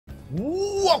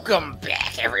Welcome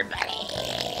back, everybody!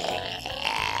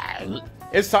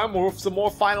 It's time for some more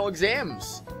final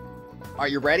exams. Are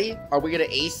you ready? Are we gonna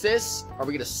ace this? Are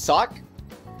we gonna suck?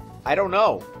 I don't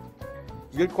know.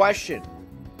 Good question.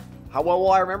 How well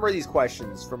will I remember these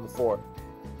questions from before?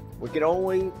 We can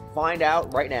only find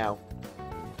out right now.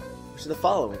 Which of the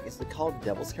following is called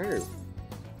Devil's Curve?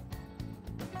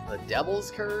 The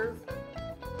Devil's Curve?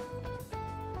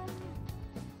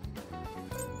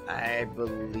 I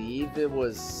believe it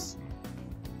was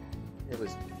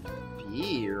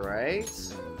B, right?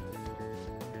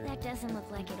 That doesn't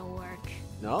look like it'll work.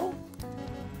 No?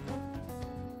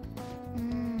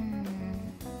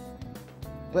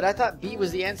 But I thought B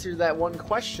was the answer to that one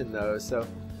question, though, so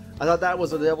I thought that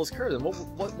was the Devil's Curve. Then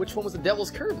which one was the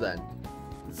Devil's Curve, then?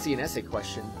 Let's see an essay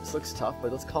question. This looks tough,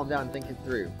 but let's calm down and think it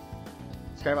through.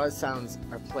 Describe how the sounds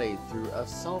are played through a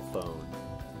cell phone.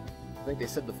 I think they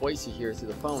said the voice you hear through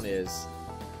the phone is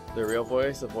the real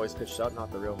voice, the voice pitched up,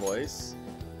 not the real voice.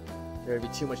 There would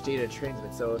be too much data to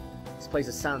transmit, so this plays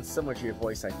a sound similar to your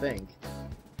voice, I think.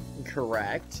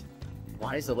 Incorrect.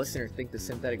 Why does the listener think the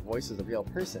synthetic voice is a real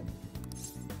person?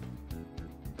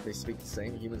 They speak the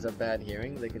same. Humans have bad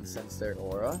hearing. They can sense their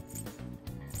aura.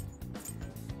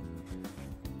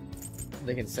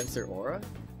 They can sense their aura?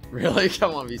 Really?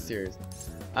 Come on, be serious.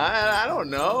 I don't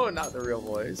know. Not the real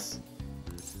voice.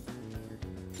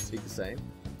 Speak the same.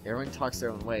 Everyone talks their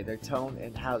own way. Their tone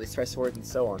and how they express words and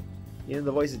so on. Even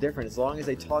the voice is different. As long as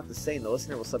they talk the same, the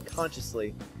listener will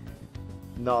subconsciously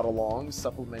nod along,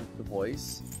 supplement the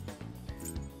voice.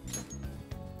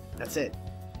 That's it.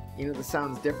 Even if the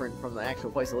sound's different from the actual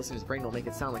voice, the listener's brain will make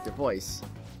it sound like their voice.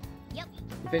 Yep.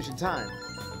 You finish in time.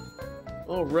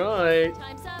 Alright.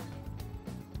 Time's up.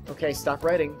 Okay, stop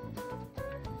writing.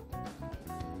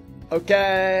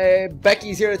 Okay,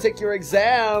 Becky's here to take your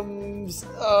exams.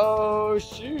 Oh,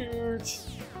 shoot.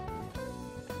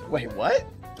 Wait, what?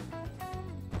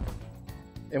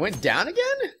 It went down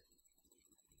again?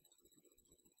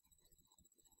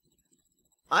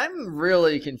 I'm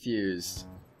really confused.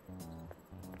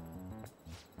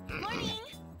 Morning.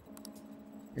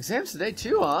 Exams today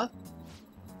too, huh?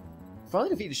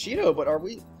 Finally defeated Shido, but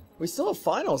we still have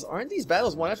finals. Aren't these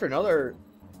battles one after another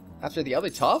after the other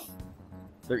tough?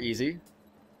 They're easy.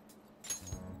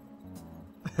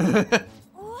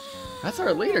 That's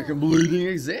our leader, completing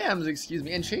exams, excuse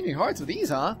me, and changing hearts with ease,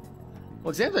 huh? Well,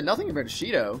 exams are nothing compared to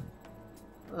Shido.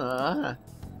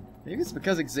 Maybe it's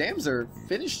because exams aren't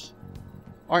finished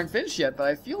yet, but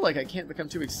I feel like I can't become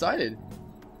too excited.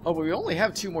 Oh, but we only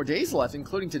have 2 more days left,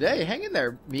 including today. Hang in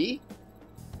there, me.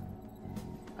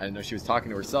 I didn't know she was talking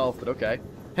to herself, but okay.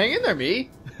 Hang in there, me.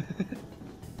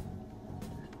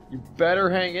 You better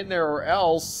hang in there or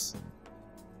else.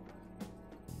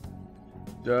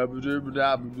 Now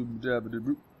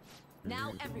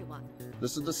everyone.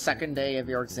 This is the second day of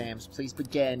your exams. Please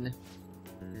begin.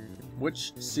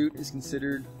 Which suit is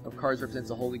considered of cards represents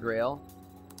the Holy Grail?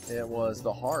 It was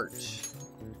the heart.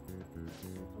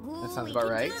 That sounds about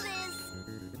right.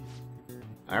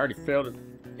 I already failed at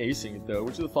acing it though.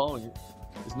 Which of the following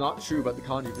is not true about the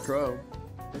kanji of the crow?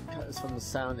 It's from the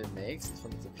sound it makes, it's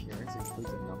from its appearance, it includes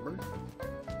a number.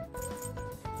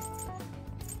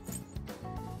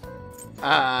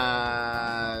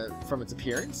 From its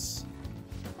appearance?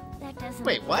 That doesn't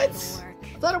Wait, look what? like it'll work.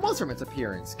 I thought it was from its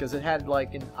appearance, because it had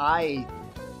like an eye,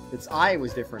 its eye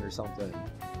was different or something.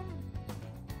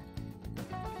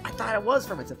 I thought it was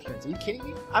from its appearance. Are you kidding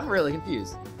me? I'm really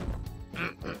confused.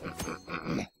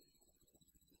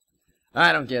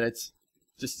 I don't get it.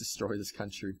 Just destroy this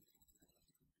country.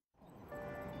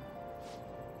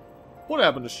 What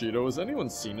happened to Shido? Has anyone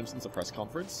seen him since the press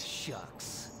conference?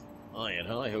 Shucks. I had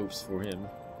high hopes for him.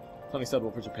 It's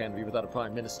unacceptable for Japan to be without a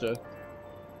prime minister.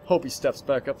 Hope he steps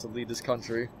back up to lead this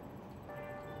country.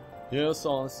 Yes,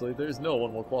 honestly, there's no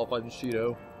one more qualified than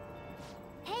Shido.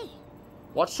 Hey.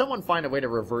 Watch someone find a way to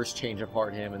reverse change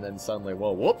apart him and then suddenly,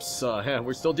 well, whoops,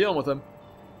 we're still dealing with him.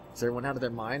 Is everyone out of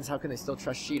their minds? How can they still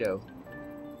trust Shido?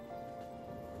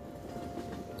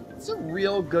 It's a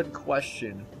real good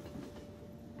question.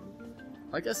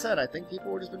 Like I said, I think people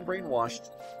have just been brainwashed.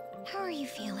 How are you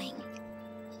feeling?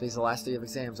 Today's the last day of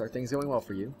exams. Are things going well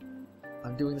for you?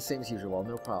 I'm doing the same as usual,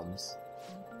 no problems.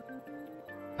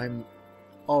 I'm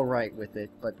alright with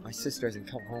it, but my sister hasn't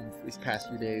come home for these past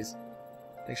few days.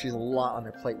 I think she's a lot on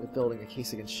her plate with building a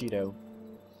case against Shido.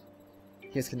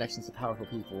 He has connections to powerful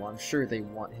people. I'm sure they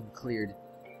want him cleared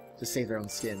to save their own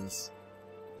skins.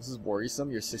 This is worrisome.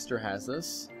 Your sister has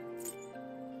this?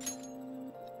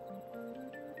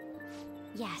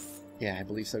 Yes. Yeah, I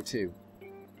believe so too.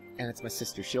 And it's my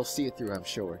sister. She'll see it through, I'm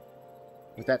sure.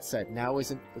 With that said, now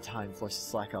isn't the time for us to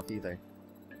slack off either.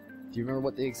 Do you remember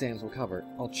what the exams will cover?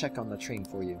 I'll check on the train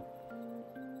for you.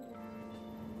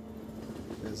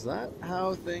 Is that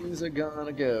how things are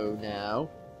gonna go now?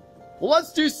 Well,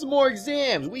 let's do some more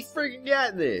exams! We freaking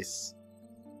got this!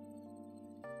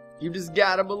 You just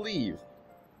gotta believe.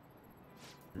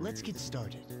 Let's get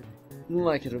started.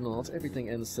 Like it or not, everything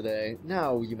ends today.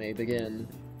 Now you may begin.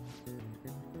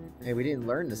 Hey, we didn't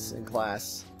learn this in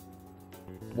class.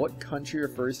 What country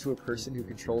refers to a person who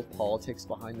controls politics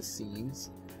behind the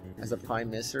scenes as a prime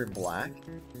minister in black?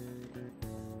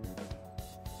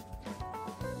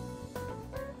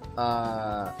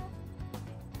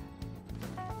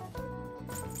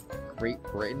 Great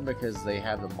Britain because they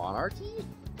have the monarchy?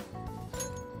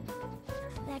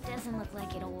 That doesn't look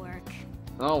like it'll work.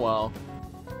 Oh well.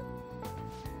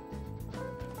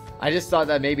 I just thought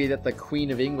that maybe that the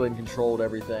Queen of England controlled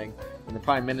everything, and the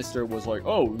Prime Minister was like,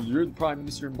 oh, you're the Prime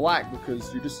Minister in black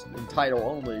because you're just in title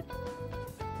only.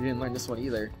 We didn't learn this one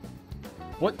either.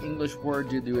 What English word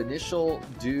do the initial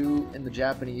do in the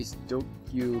Japanese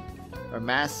dokyu or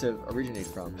massive originate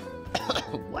from?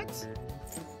 What?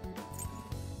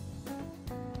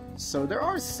 So there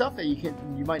are stuff that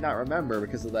you might not remember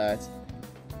because of that.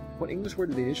 What English word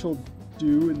do the initial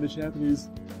do in the Japanese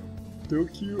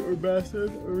dokyu or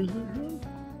massive originate from?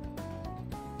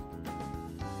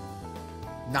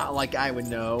 Not like I would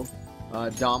know.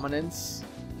 Dominance.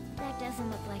 That doesn't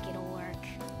look like it'll work.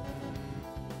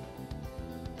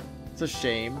 It's a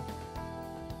shame.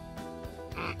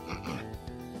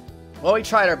 Well, we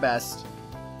tried our best.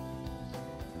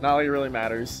 Not like it really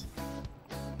matters.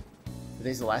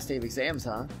 Today's the last day of exams,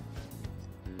 huh?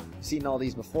 You've seen all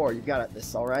these before. You've got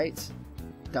this, alright?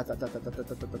 Dot, dot, dot, dot, dot, dot,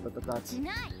 dot, dot, dot, dot.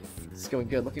 Nice! It's going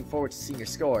good. Looking forward to seeing your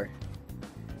score.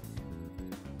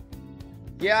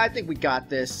 Yeah, I think we got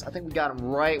this. I think we got him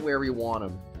right where we want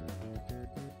him.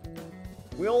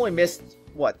 We only missed,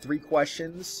 what, 3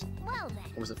 questions? Well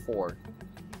then. Or was it 4?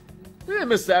 We didn't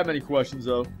miss that many questions,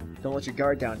 though. Don't let your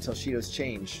guard down until Shido's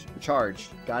charged.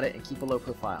 Got it? And keep a low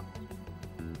profile.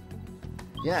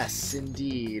 Yes,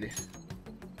 indeed.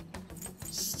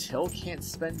 Still can't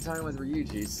spend time with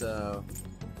Ryuji, so...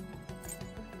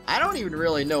 I don't even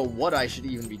really know what I should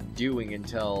even be doing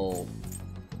until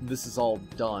this is all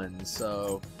done,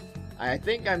 so... I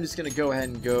think I'm just gonna go ahead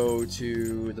and go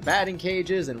to the batting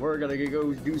cages, and we're gonna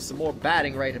go do some more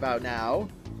batting right about now.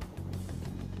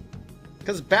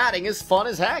 Because batting is fun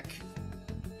as heck!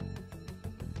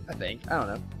 I think. I don't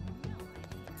know.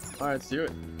 Alright, let's do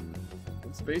it.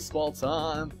 It's baseball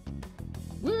time.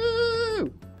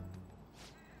 Woo!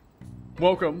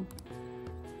 Welcome.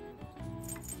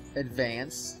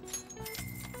 Advance.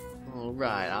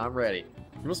 Alright, I'm ready.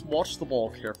 You must watch the ball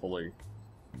carefully.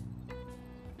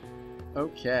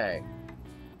 Okay.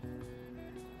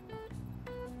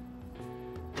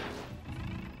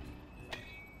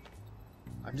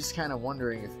 I'm just kind of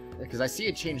wondering if... Because I see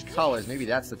it change colors. Maybe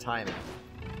that's the timing.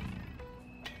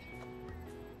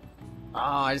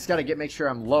 Ah, I just gotta make sure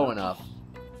I'm low enough.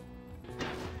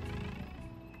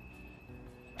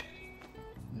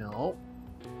 No.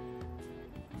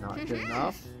 Not good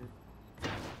enough.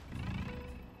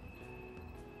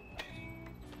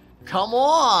 Come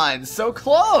on! So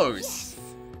close!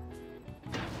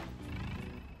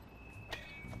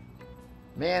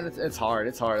 Man, it's hard.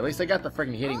 It's hard. At least I got the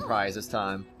freaking hitting prize this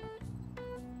time.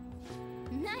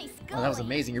 Nice going. Oh, that was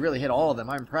amazing. You really hit all of them.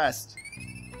 I'm impressed.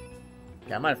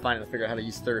 Yeah, I might finally figure out how to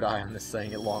use third eye on this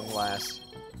thing at long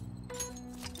last.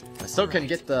 I still couldn't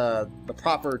get the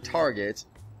proper target.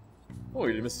 Oh,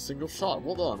 you didn't miss a single shot.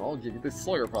 Well done. I'll give you the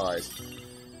Slayer prize.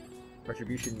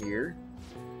 Retribution mirror.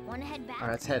 Wanna head back?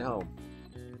 Alright, let's head home.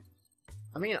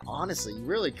 I mean, honestly, you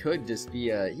really could just be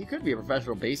a... You could be a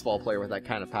professional baseball player with that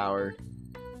kind of power.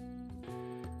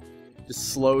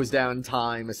 Just slows down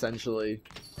time, essentially.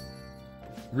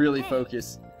 Really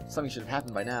focus. Something should have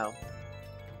happened by now.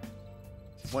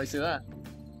 Why do you say that?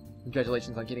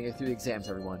 Congratulations on getting through the exams,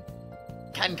 everyone.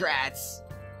 Congrats!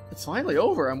 It's finally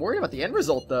over. I'm worried about the end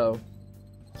result, though.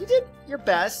 You did your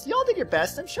best. Y'all did your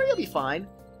best. I'm sure you'll be fine.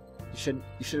 You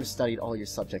should have studied all your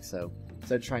subjects, though,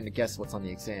 instead of trying to guess what's on the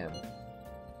exam.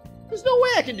 There's no way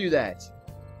I can do that!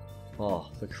 Oh,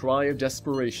 the cry of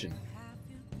desperation.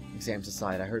 Exams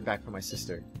aside, I heard back from my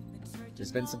sister.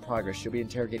 There's been some progress. She'll be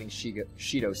interrogating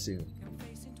Shido soon.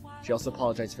 She also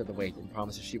apologized for the wait and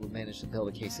promises she will manage to build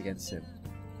a case against him.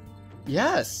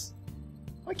 Yes!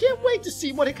 I can't wait to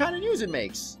see what kind of news it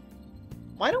makes!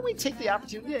 Why don't we take the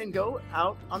opportunity and go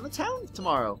out on the town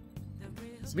tomorrow?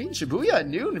 Let's meet in Shibuya at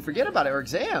noon and forget about our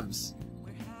exams.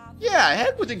 Yeah,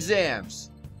 heck with exams!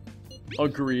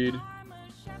 Agreed.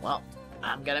 Well,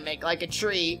 I'm gonna make like a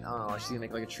tree. Oh, she's gonna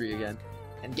make like a tree again.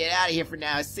 And get out of here for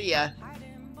now. See ya.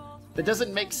 That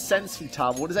doesn't make sense,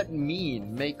 Futaba. What does that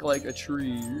mean? Make like a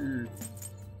tree.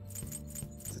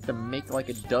 It's like the make like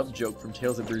a dove joke from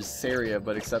Tales of Berseria,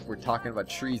 but except we're talking about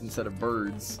trees instead of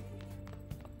birds.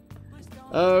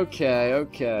 Okay,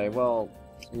 okay. Well,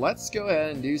 let's go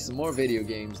ahead and do some more video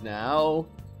games now.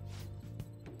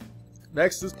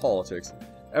 Next is politics.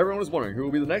 Everyone is wondering who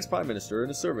will be the next Prime Minister in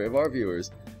a survey of our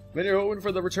viewers. Many are hoping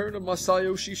for the return of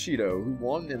Masayoshi Shido, who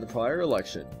won in the prior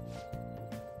election.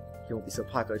 He won't be so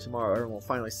popular tomorrow. Everyone will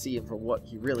finally see him for what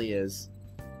he really is.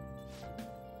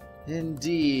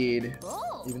 Indeed.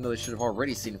 Oh. Even though they should have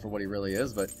already seen him for what he really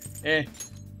is, but eh.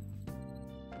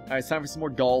 Alright, it's time for some more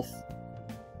golf.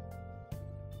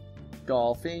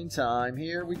 Golfing time.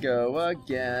 Here we go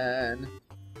again.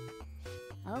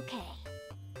 Okay.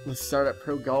 Let's start at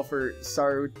pro golfer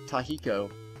Saru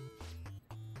Tahiko.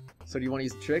 So do you want to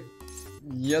use the trick?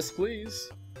 Yes,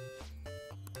 please. I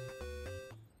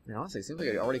mean, honestly, it seems like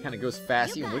it already kind of goes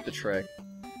fast even with the trick.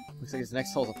 Looks like this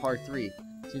next hole is a par 3.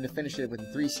 So you need to finish it within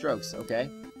 3 strokes, okay?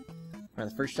 Alright,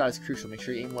 the first shot is crucial. Make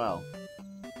sure you aim well.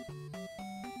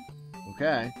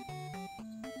 Okay.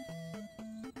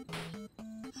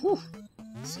 Whew.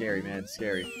 Scary, man.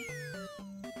 Scary.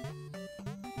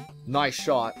 Nice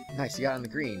shot. Nice, you got it on the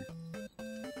green.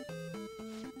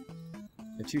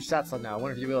 The 2 shots left now. I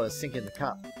wonder if you'll be able to sink in the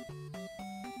cup.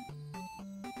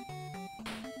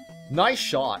 Nice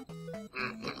shot.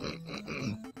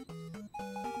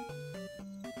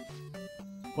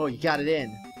 Whoa, you got it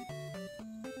in.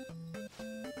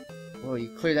 Whoa, you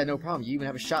cleared that no problem. You even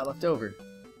have a shot left over.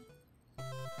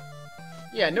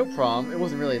 Yeah, no problem. It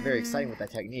wasn't really very exciting with that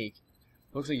technique.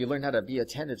 Looks like you learned how to be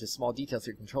attentive to small details so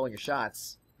you're controlling your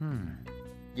shots.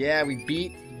 Yeah, we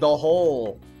beat the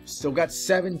hole. Still got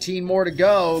 17 more to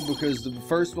go because the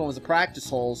first one was a practice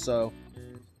hole, so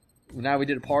now we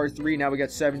did a par 3, now we got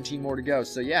 17 more to go,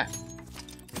 so yeah.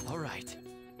 Alright.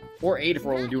 Or 8 if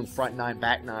we're only doing front 9,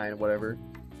 back 9, or whatever.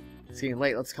 It's getting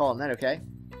late, let's call them that, okay?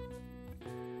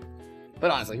 But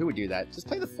honestly, who would do that? Just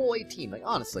play the full 18, like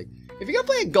honestly. If you're gonna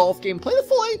play a golf game, play the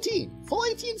full 18. Full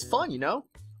 18's fun, you know?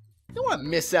 You don't want to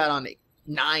miss out on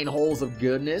 9 holes of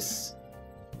goodness.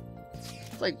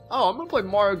 It's like, oh, I'm gonna play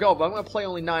Mario Golf, but I'm gonna play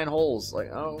only 9 holes. Like,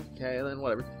 oh, okay, then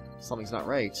whatever. Something's not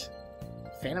right.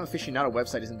 Phantom Aficionado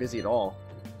website isn't busy at all.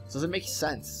 This doesn't make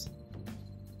sense.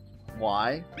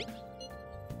 Why?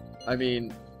 I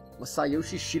mean,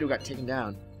 Masayoshi Shido got taken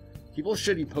down. People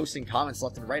should be posting comments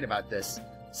left and right about this.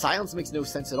 Silence makes no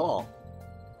sense at all.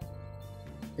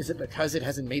 Is it because it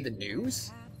hasn't made the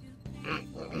news?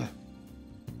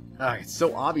 It's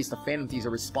so obvious the Phantom Thieves are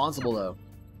responsible, though.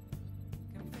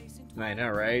 I know,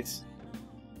 right?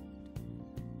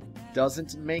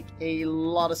 Doesn't make a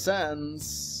lot of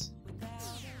sense.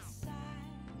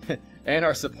 And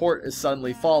our support is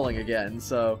suddenly falling again,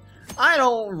 so I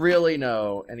don't really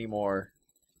know anymore.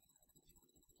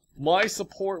 My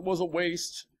support was a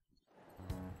waste.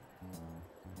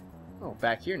 Oh,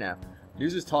 back here now.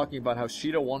 News is talking about how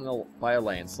Shido won by a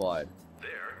landslide.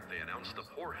 There, they announced the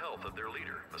poor health of their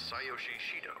leader, Masayoshi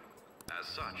Shido. As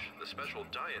such, the special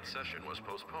diet session was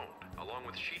postponed, along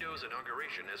with Shido's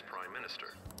inauguration as Prime Minister.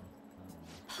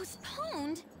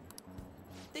 Postponed?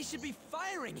 They should be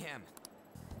firing him!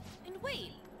 And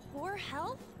wait, poor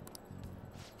health?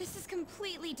 This is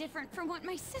completely different from what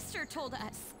my sister told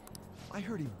us. I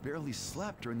heard he barely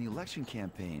slept during the election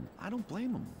campaign. I don't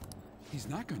blame him. He's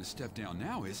not going to step down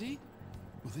now, is he?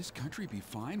 Will this country be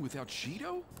fine without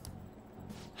Shido?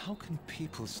 How can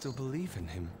people still believe in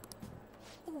him?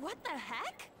 What the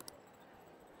heck?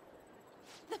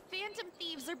 The Phantom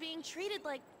Thieves are being treated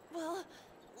like, well,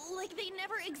 like they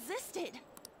never existed.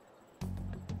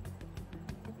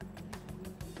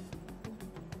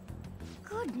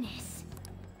 Goodness.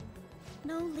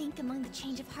 No link among the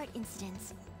change of heart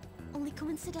incidents. Only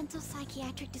coincidental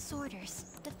psychiatric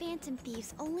disorders. The Phantom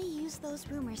Thieves only use those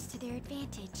rumors to their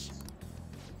advantage.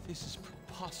 This is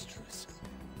preposterous.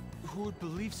 Who would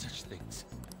believe such things?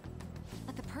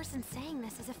 But the person saying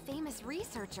this is a famous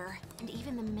researcher, and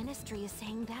even the Ministry is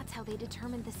saying that's how they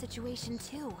determined the situation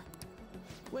too.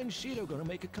 When's Shido gonna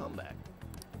make a comeback?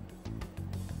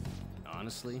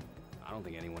 Honestly, I don't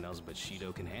think anyone else but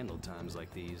Shido can handle times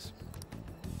like these.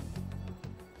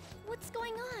 What's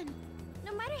going on?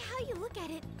 No matter how you look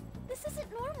at it, this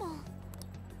isn't normal.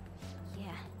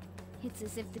 Yeah, it's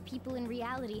as if the people in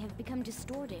reality have become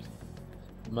distorted.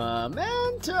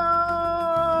 Momentous!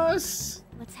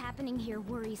 What's happening here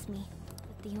worries me,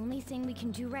 but the only thing we can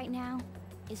do right now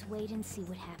is wait and see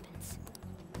what happens.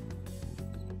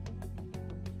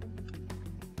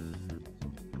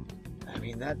 I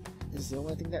mean, that is the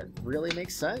only thing that really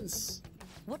makes sense.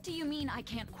 What do you mean I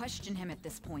can't question him at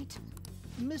this point?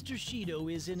 Mr.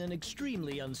 Shido is in an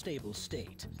extremely unstable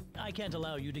state. I can't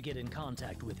allow you to get in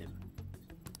contact with him.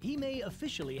 He may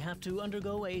officially have to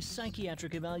undergo a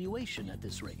psychiatric evaluation at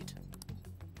this rate.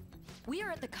 We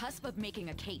are at the cusp of making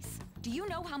a case. Do you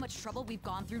know how much trouble we've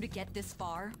gone through to get this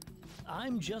far?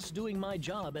 I'm just doing my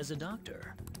job as a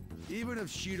doctor. Even if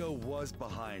Shido was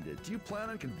behind it, do you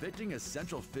plan on convicting a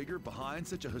central figure behind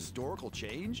such a historical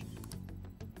change?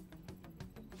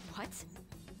 What?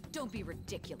 Don't be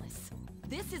ridiculous.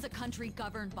 This is a country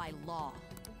governed by law.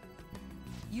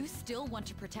 You still want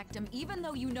to protect him even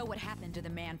though you know what happened to the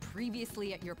man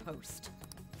previously at your post.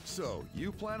 So,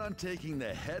 you plan on taking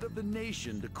the head of the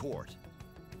nation to court?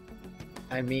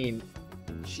 I mean,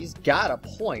 she's got a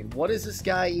point. What is this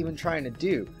guy even trying to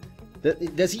do?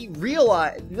 Does he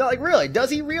realize, like really, does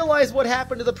he realize what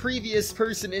happened to the previous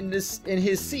person in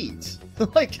his seat?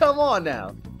 Like, come on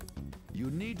now.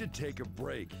 You need to take a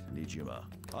break, Nijima.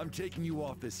 I'm taking you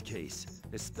off this case,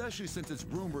 especially since it's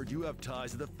rumored you have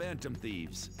ties to the Phantom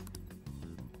Thieves.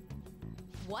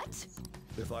 What?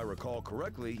 If I recall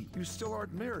correctly, you still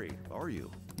aren't married, are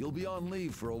you? You'll be on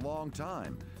leave for a long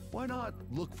time. Why not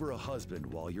look for a husband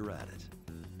while you're at it?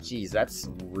 Jeez, that's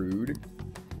rude.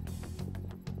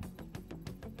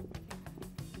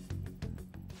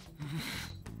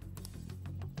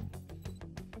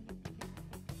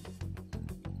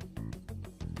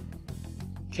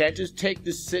 Can't just take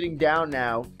this sitting down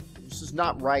now. This is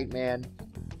not right, man.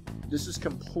 This is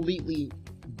completely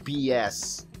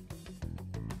BS.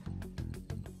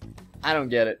 I don't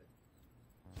get it.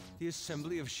 The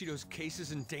assembly of Shido's case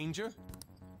is in danger?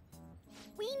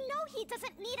 We know he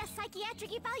doesn't need a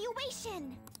psychiatric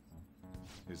evaluation!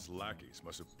 His lackeys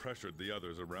must have pressured the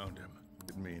others around him.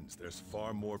 It means there's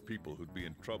far more people who'd be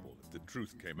in trouble if the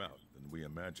truth came out than we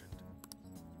imagined.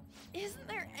 Isn't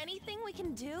there anything we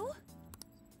can do?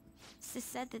 Sis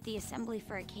said that the assembly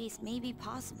for a case may be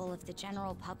possible if the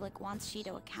general public wants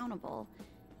Shido accountable.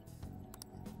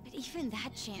 But even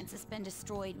that chance has been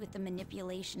destroyed with the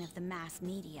manipulation of the mass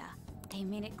media. They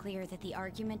made it clear that the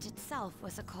argument itself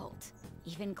was a cult,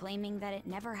 even claiming that it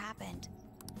never happened.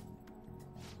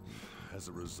 As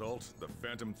a result, the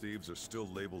Phantom Thieves are still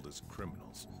labeled as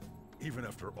criminals, even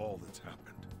after all that's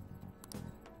happened.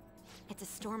 It's a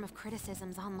storm of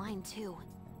criticisms online, too.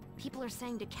 People are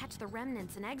saying to catch the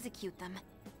remnants and execute them.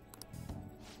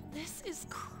 This is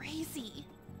crazy.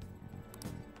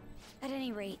 At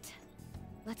any rate,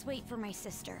 let's wait for my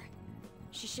sister.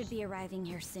 She should be arriving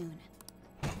here soon.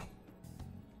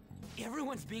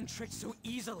 Everyone's being tricked so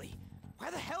easily. Why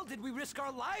the hell did we risk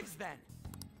our lives then?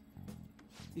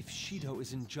 If Shido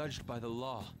isn't judged by the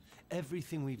law,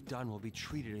 everything we've done will be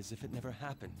treated as if it never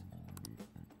happened.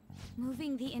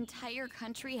 Moving the entire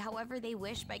country however they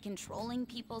wish by controlling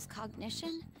people's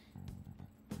cognition?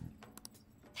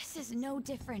 This is no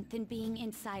different than being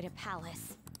inside a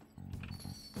palace.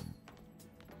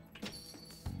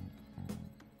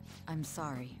 I'm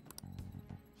sorry.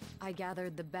 I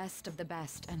gathered the best of the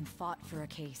best and fought for a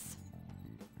case.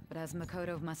 But as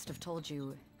Makoto must have told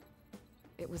you,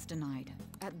 it was denied.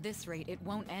 At this rate, it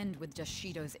won't end with just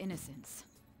Shido's innocence.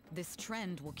 This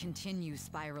trend will continue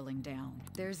spiraling down.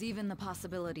 There's even the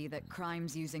possibility that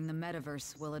crimes using the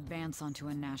metaverse will advance onto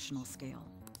a national scale.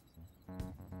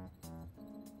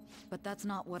 But that's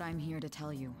not what I'm here to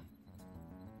tell you.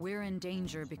 We're in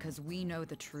danger because we know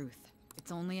the truth.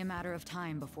 It's only a matter of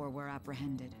time before we're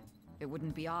apprehended. It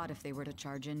wouldn't be odd if they were to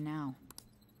charge in now.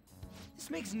 This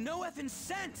makes no effing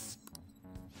sense!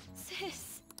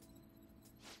 Sis!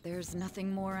 There's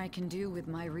nothing more I can do with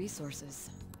my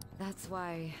resources. That's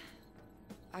why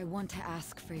I want to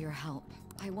ask for your help.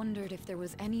 I wondered if there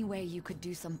was any way you could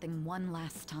do something one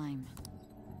last time.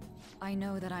 I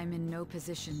know that I'm in no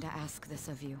position to ask this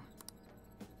of you.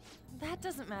 That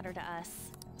doesn't matter to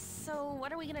us. So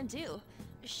what are we gonna do?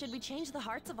 Should we change the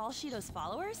hearts of all Shido's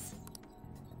followers?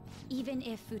 Even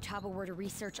if Futaba were to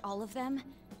research all of them,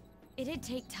 it'd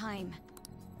take time.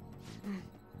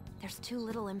 There's too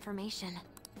little information.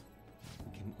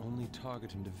 We can only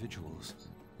target individuals.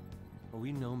 Are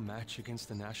we no match against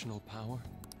the national power?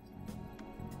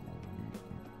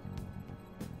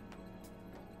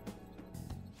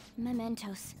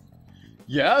 Mementos.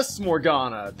 Yes,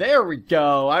 Morgana. There we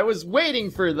go. I was waiting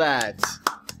for that.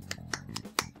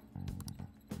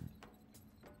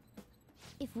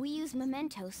 If we use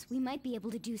mementos, we might be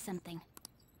able to do something.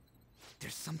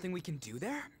 There's something we can do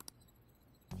there?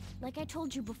 Like I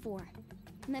told you before,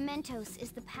 mementos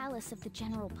is the palace of the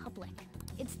general public.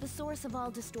 It's the source of all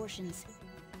distortions,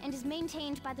 and is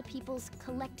maintained by the people's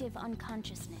collective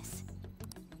unconsciousness.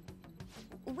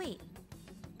 Wait,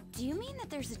 do you mean that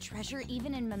there's a treasure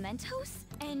even in mementos?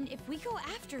 And if we go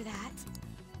after that,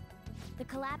 The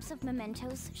collapse of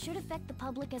mementos should affect the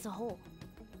public as a whole.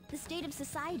 The state of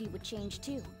society would change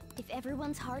too. If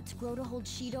everyone's hearts grow to hold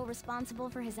Shido responsible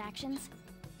for his actions,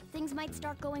 things might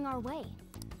start going our way.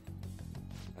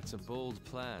 That's a bold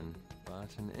plan, but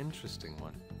an interesting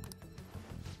one.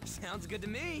 Sounds good to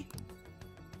me.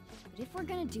 But if we're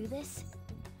gonna do this,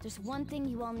 there's one thing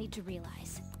you all need to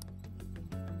realize.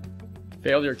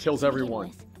 Failure kills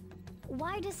everyone.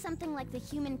 Why does something like the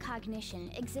human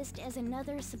cognition exist as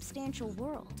another substantial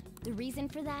world? The reason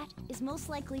for that is most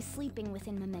likely sleeping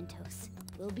within mementos.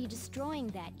 We'll be destroying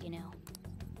that, you know.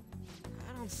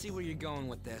 I don't see where you're going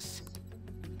with this.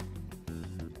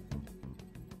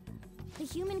 The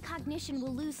human cognition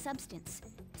will lose substance,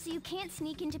 so you can't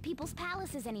sneak into people's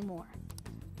palaces anymore.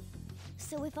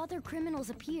 So if other criminals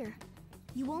appear,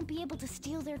 you won't be able to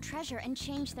steal their treasure and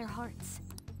change their hearts.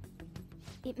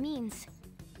 It means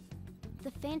the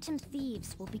Phantom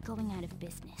Thieves will be going out of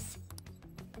business.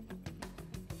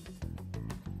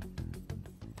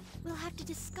 We'll have to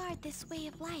discard this way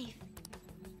of life.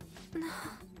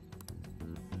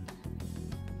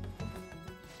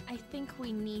 I think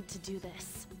we need to do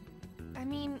this. I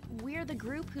mean, we're the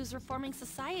group who's reforming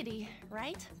society,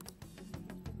 right?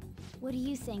 What do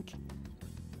you think?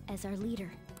 As our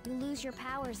leader, you'll lose your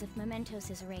powers if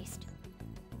mementos is erased.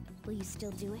 Will you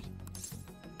still do it?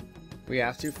 We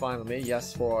have to, fine with me.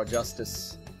 Yes, for our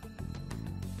justice.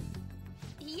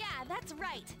 Yeah, that's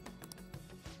right.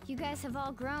 You guys have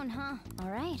all grown, huh? All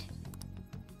right.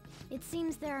 It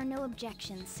seems there are no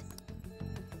objections.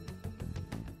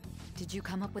 Did you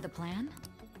come up with a plan?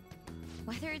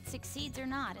 Whether it succeeds or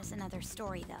not is another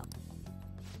story, though.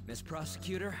 Miss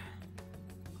Prosecutor,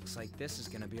 looks like this is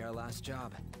gonna be our last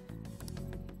job.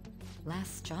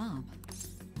 Last job?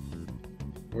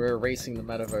 We're erasing the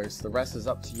metaverse. The rest is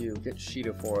up to you. Get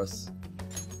Shido for us.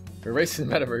 We're erasing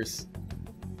the metaverse.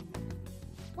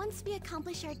 Once we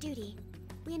accomplish our duty,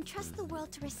 we entrust the world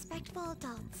to respectful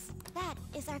adults. That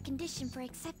is our condition for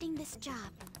accepting this job.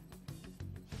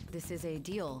 This is a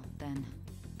deal, then.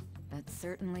 That's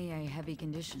certainly a heavy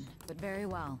condition, but very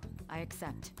well. I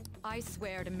accept. I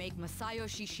swear to make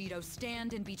Masayoshi Shido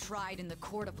stand and be tried in the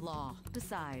court of law.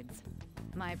 Besides,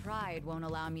 my pride won't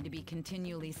allow me to be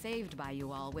continually saved by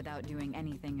you all without doing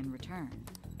anything in return.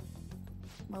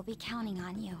 We'll be counting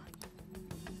on you.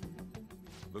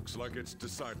 Looks like it's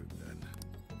decided then.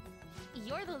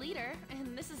 You're the leader,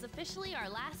 and this is officially our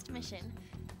last mission.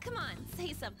 Come on,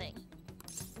 say something.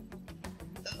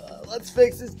 Let's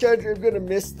fix this country. I'm gonna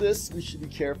miss this. We should be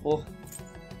careful.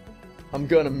 I'm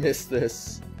gonna miss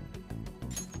this.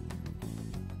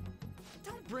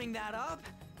 Don't bring that up.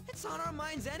 It's on our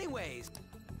minds anyways.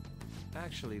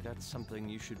 Actually, that's something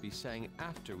you should be saying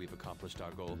after we've accomplished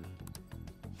our goal.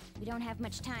 We don't have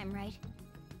much time, right?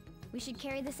 We should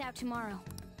carry this out tomorrow.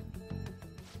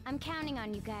 I'm counting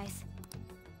on you guys.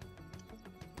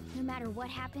 No matter what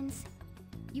happens,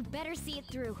 you better see it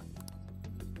through.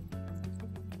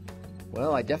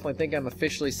 Well, I definitely think I'm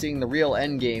officially seeing the real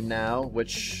endgame now,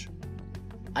 which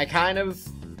I kind of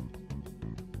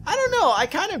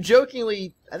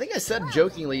jokingly, I think I said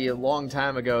jokingly a long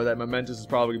time ago that Mementos is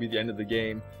probably going to be the end of the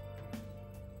game.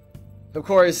 Of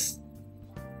course,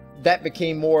 that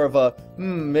became more of a,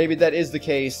 maybe that is the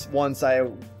case once I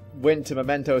went to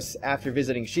Mementos after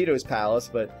visiting Shido's palace,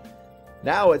 but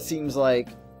now it seems like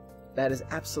that is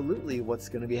absolutely what's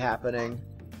going to be happening.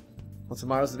 Well,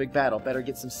 tomorrow's the big battle. Better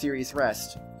get some serious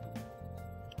rest.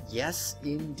 Yes,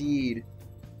 indeed.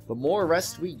 The more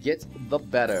rest we get, the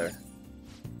better.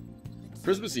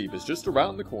 Christmas Eve is just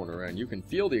around the corner, and you can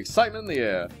feel the excitement in the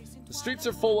air. The streets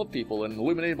are full of people and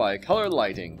illuminated by colored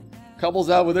lighting. Couples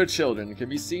out with their children can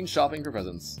be seen shopping for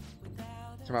presents.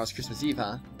 Tomorrow's Christmas Eve,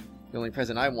 huh? The only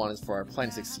present I want is for our plan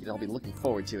to succeed. I'll be looking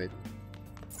forward to it.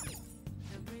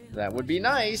 That would be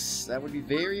nice. That would be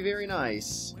very, very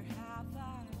nice.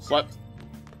 Slept.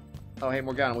 Oh, hey,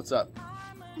 Morgana, what's up?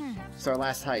 It's our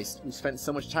last heist. We spent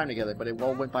so much time together, but it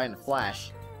all went by in a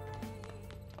flash.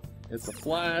 It's a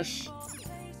flash.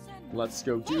 Let's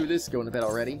go do this. Going to bed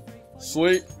already.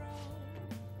 Sleep.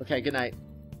 Okay, good night.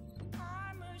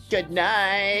 Good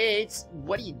night!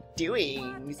 What are you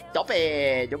doing? Stop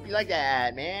it! Don't be like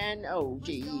that, man. Oh,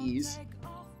 jeez.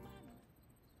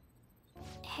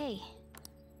 Hey.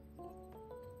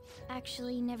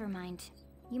 Actually, never mind.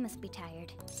 You must be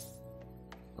tired.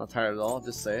 Not tired at all.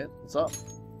 Just say it. What's up?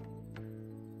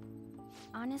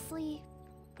 Honestly,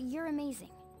 you're amazing.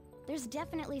 There's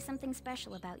definitely something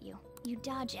special about you. You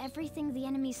dodge everything the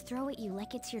enemies throw at you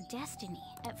like it's your destiny.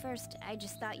 At first, I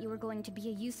just thought you were going to be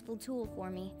a useful tool for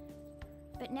me.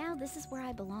 But now this is where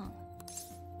I belong.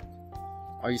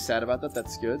 Are you sad about that?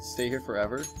 That's good. Stay here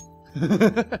forever.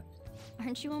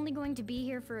 Aren't you only going to be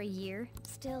here for a year?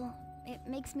 Still, it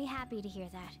makes me happy to hear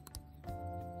that.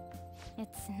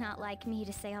 It's not like me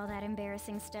to say all that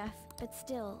embarrassing stuff, but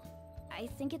still, I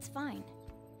think it's fine.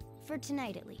 For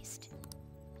tonight, at least.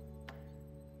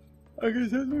 I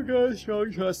guess that's what got a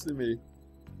strong trust in me.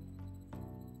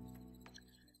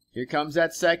 Here comes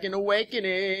that second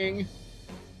awakening.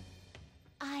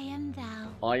 I am thou.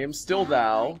 I am still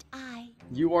thou. I.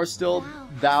 You are still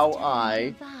thou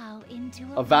I.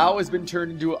 A vow has been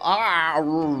turned into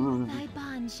Thy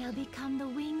bond shall become the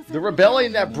wings The of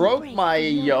rebellion that broke break my the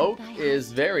yoke yoke of thy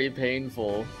is very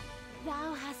painful.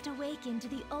 Thou hast awakened to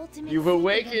the ultimate You've secret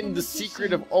awakened the of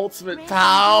secret of magician. ultimate Grant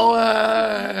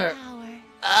power.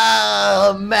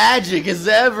 Ah, magic is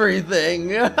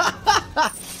everything.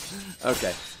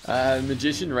 Okay.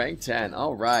 Magician rank 10.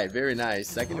 Alright, very nice.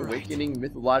 Second awakening,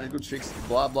 mythological tricks,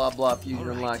 blah blah blah, fusion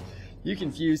unlocked. You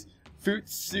can fuse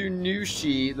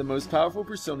Futsunushi, the most powerful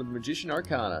persona of the Magician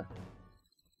Arcana.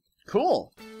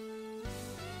 Cool.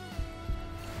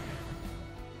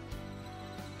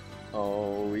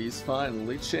 Oh, he's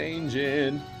finally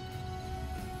changing.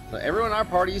 So everyone in our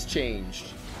party is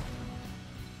changed.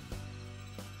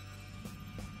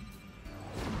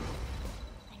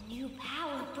 A new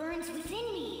power burns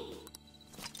within me.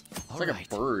 It's like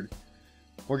a bird.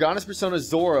 Morgana's persona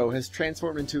Zoro has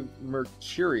transformed into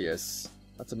Mercurius.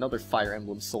 That's another Fire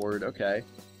Emblem sword, okay.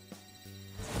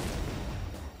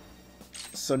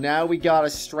 So now we got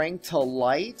a strength to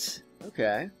light.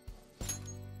 Okay.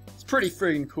 It's pretty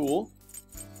friggin' cool.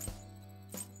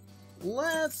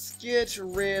 Let's get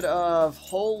rid of...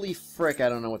 Holy frick, I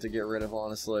don't know what to get rid of,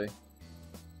 honestly.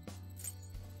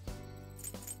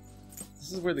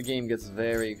 This is where the game gets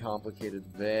very complicated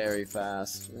very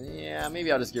fast. Yeah,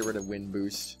 maybe I'll just get rid of Wind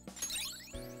Boost.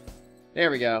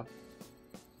 There we go.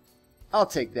 I'll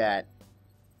take that.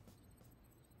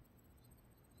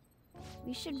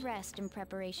 We should rest in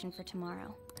preparation for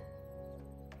tomorrow.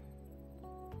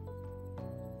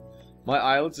 My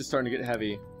eyelids are starting to get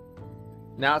heavy.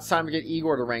 Now it's time to get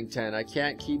Igor to rank 10. I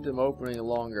can't keep them opening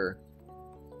longer.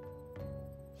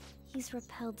 He's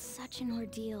repelled such an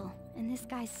ordeal, and this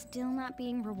guy's still not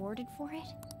being rewarded for it?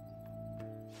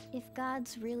 If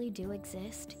gods really do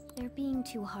exist, they're being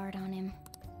too hard on him.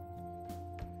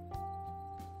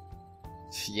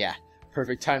 Yeah,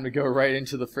 perfect time to go right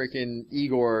into the freaking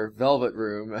Igor Velvet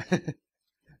Room.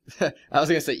 I was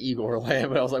gonna say Igor Land,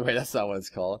 but I was like, wait, that's not what it's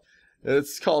called.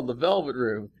 It's called the Velvet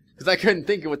Room. Because I couldn't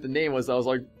think of what the name was. I was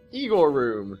like, Igor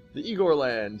Room. The Igor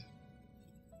Land.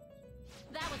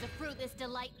 That was a fruitless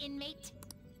delight, inmate.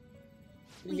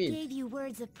 What do you We mean? gave you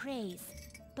words of praise,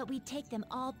 but we take them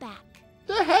all back.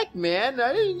 The heck, man?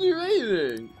 I didn't do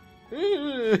anything.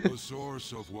 The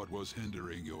source of what was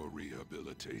hindering your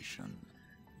rehabilitation.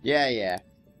 Yeah.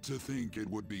 To think it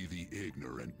would be the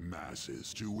ignorant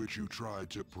masses to which you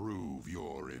tried to prove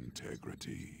your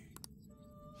integrity.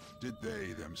 Did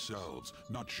they themselves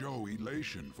not show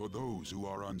elation for those who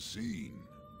are unseen?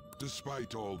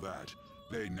 Despite all that,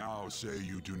 they now say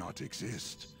you do not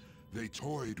exist. They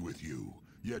toyed with you,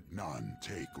 yet none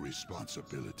take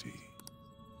responsibility.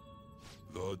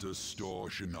 The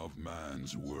distortion of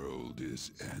man's world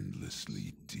is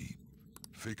endlessly deep.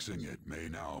 Fixing it may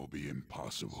now be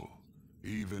impossible,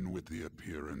 even with the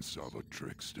appearance of a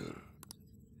trickster.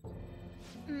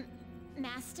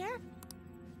 Master?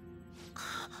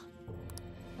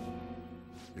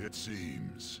 It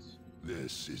seems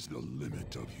this is the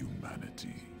limit of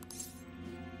humanity.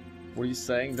 What are you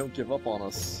saying? Don't give up on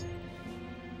us.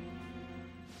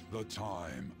 The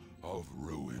time of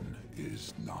ruin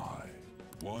is nigh.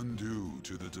 One due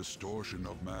to the distortion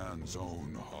of man's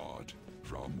own heart,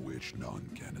 from which none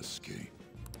can escape.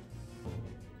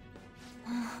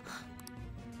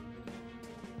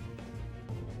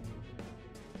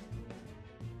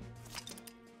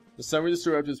 The summary of the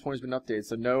story up to this point has been updated,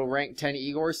 so no rank 10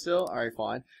 Igor still? Alright,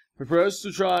 fine. We press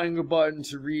the triangle button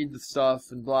to read the stuff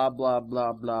and blah blah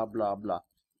blah blah blah blah.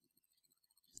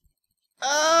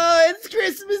 Oh, it's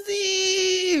Christmas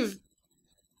Eve!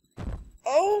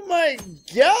 Oh my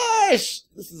gosh!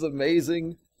 This is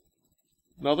amazing.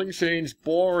 Nothing changed.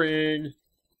 Boring.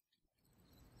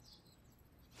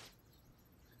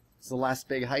 It's the last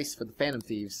big heist for the Phantom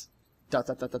Thieves. Dot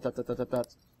dot dot dot dot dot dot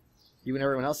dot. You and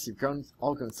everyone else, you've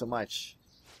all grown so much.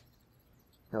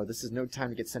 No, this is no time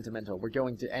to get sentimental. We're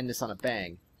going to end this on a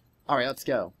bang. Alright, let's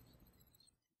go.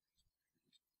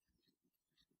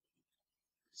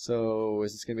 So,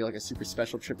 is this going to be like a super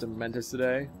special trip to Mementos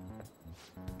today?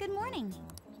 Good morning.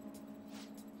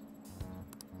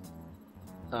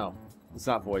 Oh, it's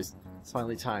not voiced. It's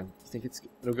finally time. You think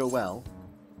it'll go well?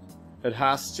 It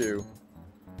has to.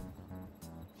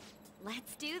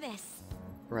 Let's do this.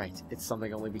 Right, it's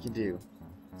something only we can do.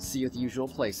 See you at the usual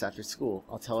place after school.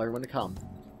 I'll tell everyone to come.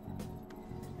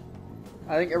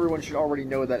 I think everyone should already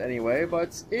know that anyway,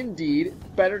 but indeed,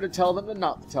 better to tell them than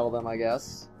not to tell them, I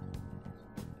guess.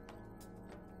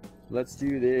 Let's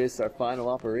do this, our final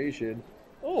operation.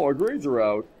 Oh, our grades are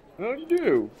out. How'd you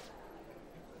do?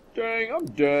 Dang, I'm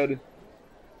dead.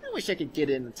 I wish I could get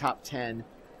in the top 10.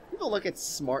 People look at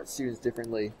smart students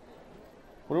differently.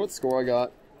 Wonder what score I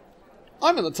got.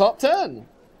 I'm in the top 10!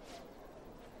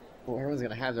 Well, everyone's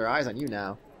gonna have their eyes on you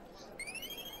now.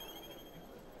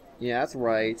 Yeah, that's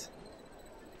right.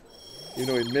 Even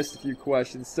though we missed a few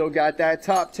questions, still got that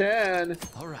top 10!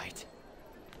 Alright.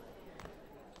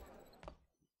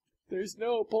 There's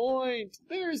no point!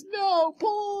 There's no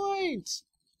point!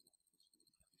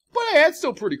 But hey, that's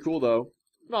still pretty cool though.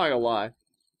 Not gonna lie.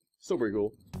 Still pretty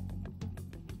cool.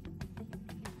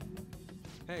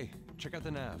 Hey, check out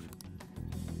the nav.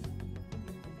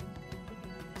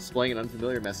 Displaying an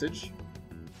unfamiliar message.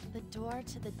 The door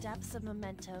to the depths of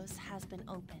mementos has been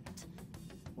opened.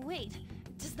 Wait,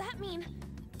 does that mean...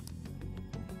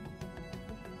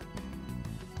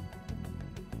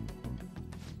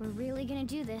 We're really gonna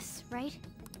do this, right?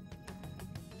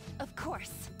 Of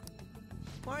course.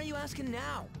 Why are you asking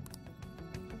now?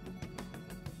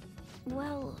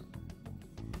 Well...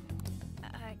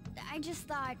 I just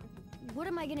thought, what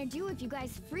am I gonna do if you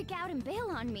guys freak out and bail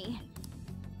on me?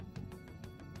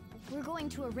 We're going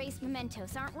to erase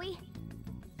mementos, aren't we?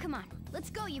 Come on, let's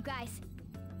go, you guys.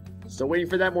 Still waiting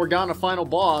for that Morgana final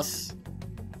boss.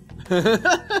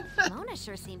 Mona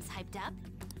sure seems hyped up.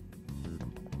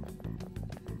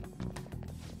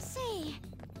 Say...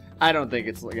 I don't think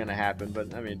it's gonna happen,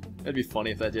 but I mean, it'd be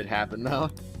funny if that did happen, though.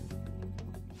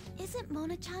 Isn't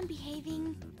Mona-chan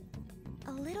behaving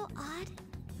a little odd?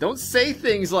 Don't say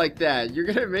things like that. You're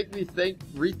gonna make me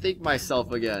rethink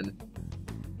myself again.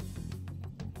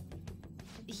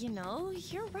 You know,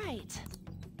 you're right.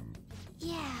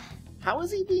 Yeah. How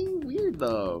is he being weird,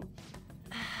 though?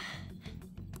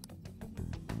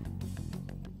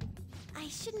 I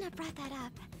shouldn't have brought that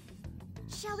up.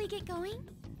 Shall we get going?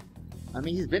 I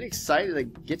mean, he's been excited to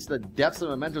get to the depths of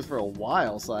mementos for a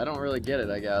while, so I don't really get it,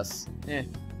 I guess. Eh.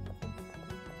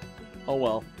 Oh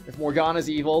well. If Morgana's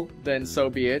evil, then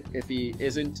so be it. If he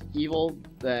isn't evil,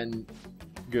 then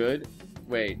good.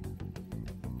 Wait.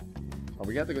 Are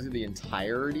we gonna have to go through the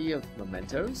entirety of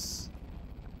mementos?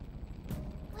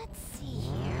 Let's see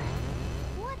here.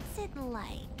 What's it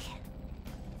like?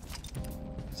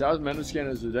 Sal's memento scanner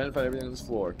has identified everything on this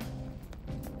floor.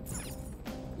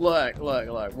 Look.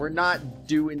 We're not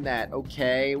doing that,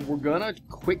 okay? We're gonna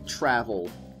quick travel.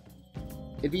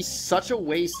 It'd be such a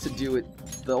waste to do it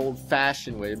the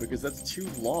old-fashioned way, because that's too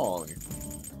long.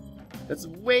 That's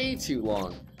way too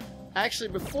long. Actually,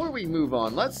 before we move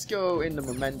on, let's go into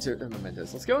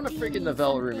mementos. Let's go into freaking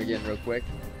Novella room again real quick.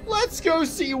 Let's go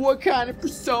see what kind of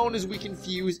personas we can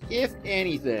fuse, if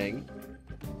anything.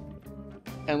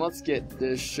 And let's get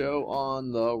this show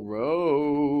on the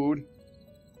road.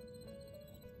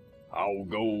 How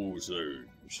goes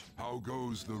things? How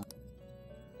goes the...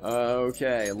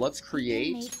 Okay, let's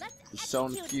create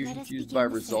persona fusion fused by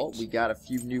result. We got a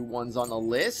few new ones on the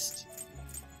list.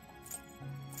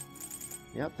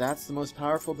 Yep, that's the most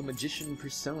powerful of the magician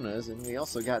personas, and we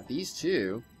also got these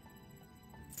two.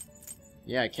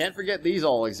 Yeah, I can't forget these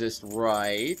all exist,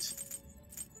 right?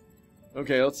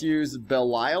 Okay, let's use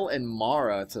Belial and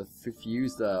Mara to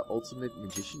fuse the ultimate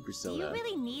magician persona. Do you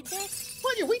really need this?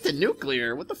 What? You're weak to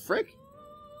nuclear? What the frick?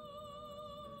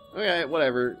 Okay,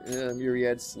 whatever.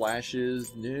 Myriad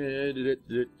slashes.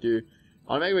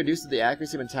 Automatically reduces the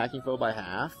accuracy of an attacking foe by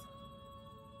half.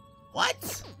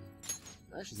 What?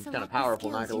 Actually, seems kind of powerful,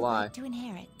 not gonna lie. To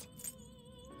inherit.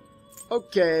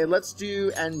 Okay, let's do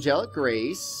Angelic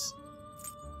Grace.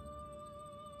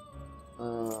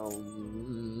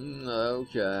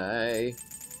 Okay.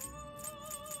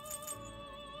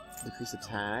 Decrease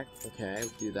attack. Okay,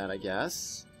 we'll do that, I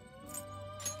guess.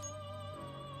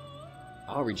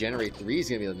 Oh, Regenerate 3 is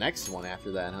gonna be the next one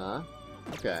after that, huh?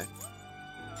 Okay.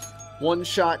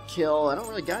 One-shot kill. I don't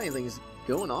really got anything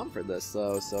going on for this,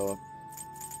 though, so...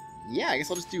 Yeah, I guess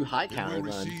I'll just do high counter then.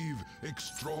 Receive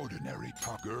extraordinary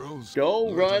top girls.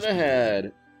 Go right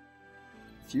ahead.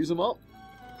 Fuse them up.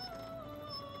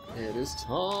 It is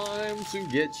time to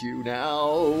get you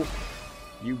now.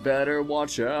 You better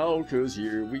watch out, cause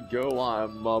here we go.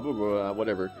 I'm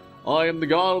whatever. I am the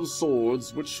god of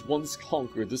swords, which once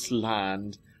conquered this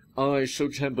land. I shall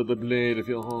temper the blade of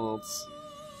your hearts.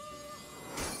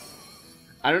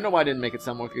 I don't know why I didn't make it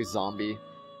sound more like a zombie.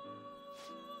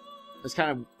 Just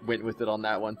kind of went with it on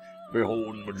that one.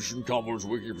 Behold, magician combos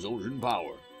wicked results in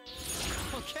power.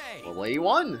 Okay. Level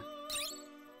 81.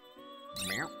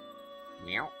 Meow.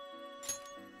 Meow.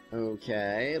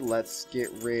 Okay, let's get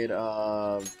rid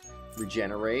of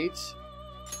Regenerate.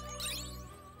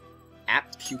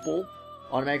 Apt Pupil.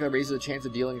 Automatically raises the chance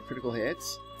of dealing a critical hit.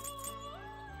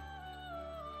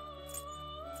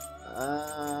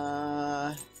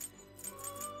 I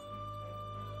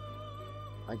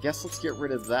guess let's get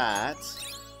rid of that.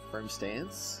 Firm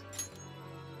Stance.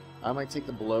 I might take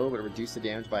the blow, but reduce the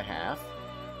damage by half.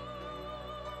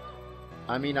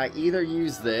 I mean, I either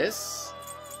use this,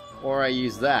 or I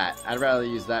use that. I'd rather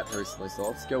use that personally, so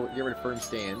let's go get rid of Firm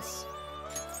Stance.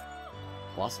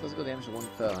 Plus physical damage to 1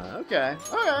 foe. Okay,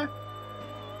 okay.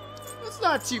 That's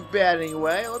not too bad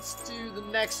anyway. Let's do the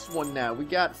next one now. We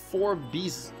got 4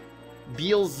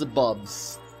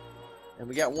 Beelzebubs. And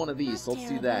we got one of these, so let's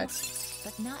do that.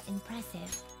 But not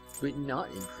impressive. But not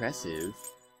impressive.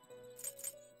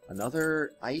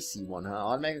 Another icy one, huh?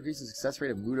 Automatic increases the success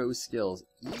rate of Mudo's skills.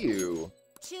 Ew.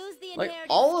 Choose the Like,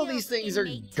 all of these things are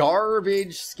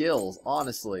garbage skills,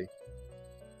 honestly.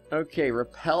 Okay,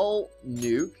 Repel,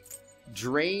 Nuke.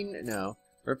 Drain, no.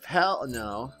 Repel,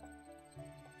 no.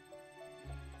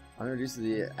 I'm gonna reduce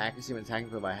the accuracy of an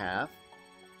attacking foe by half.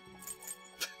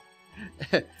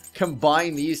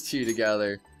 Combine these two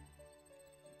together.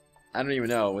 I don't even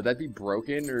know. Would that be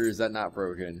broken, or is that not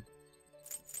broken?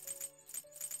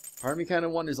 Part of me kind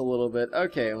of wonders a little bit.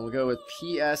 Okay, and we'll go with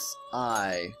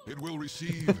PSI. It will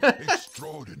receive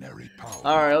extraordinary power.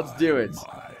 Alright, let's do it.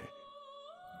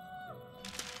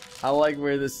 I like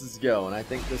where this is going. I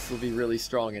think this will be really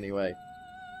strong anyway.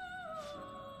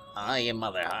 I am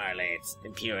Mother Harlot.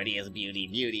 Impurity is beauty,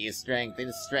 beauty is strength,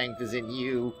 and strength is in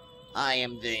you. I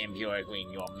am the impure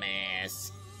queen, your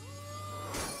mask.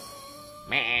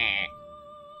 Meh.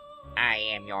 I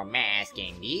am your mask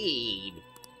indeed.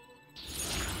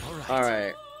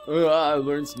 Alright. I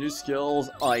learned some new skills.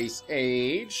 Ice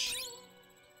Age.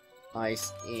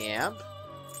 Ice Amp.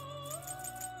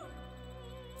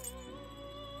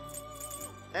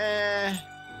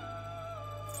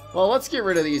 Well, let's get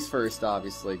rid of these first,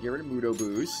 obviously. Get rid of Mudo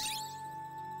Boost.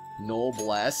 Null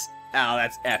Bless. Oh,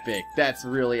 that's epic. That's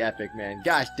really epic, man.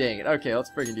 Gosh dang it. Okay, let's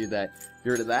freaking do that. Get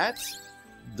rid of that.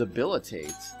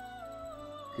 Debilitate.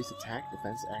 Increase attack,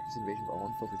 defense, accuracy, invasion by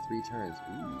 1 foe for 3 turns.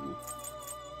 Ooh.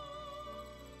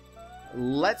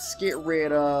 Let's get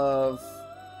rid of...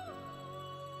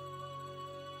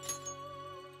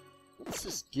 Let's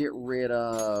just get rid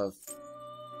of...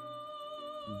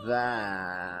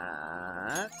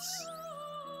 that.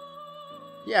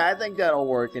 Yeah, I think that'll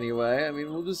work anyway. I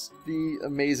mean, we'll just be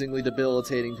amazingly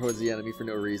debilitating towards the enemy for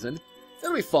no reason.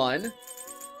 That'll be fun.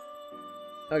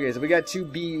 Okay, so we got 2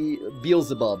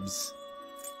 Beelzebubs.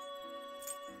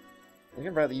 I think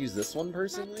I'd rather use this one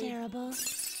personally. Not terrible,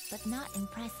 but not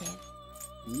impressive.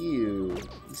 Ew,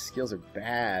 these skills are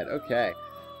bad. Okay,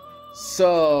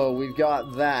 so we've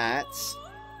got that.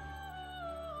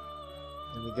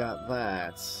 And we got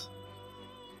that.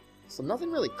 So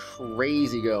nothing really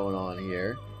crazy going on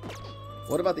here.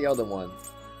 What about the other one?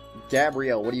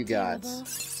 Gabrielle, what do you got? Terrible,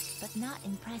 but not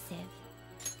impressive.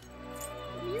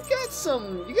 You got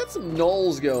some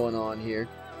nulls going on here.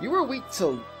 You're weak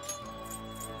to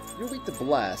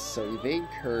bless, so evade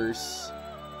curse.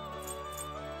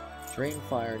 Drain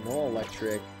fire, null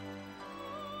electric.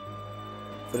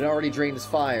 But it already drains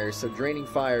fire, so draining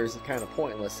fire is kind of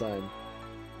pointless then.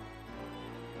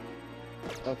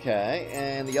 Okay,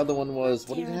 and the other one was,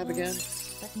 what did it have again?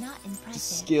 But not impressive.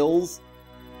 Skills.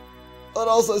 It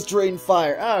also has drain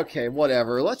fire. Okay,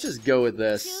 whatever. Let's just go with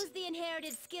this. Choose the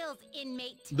inherited skills,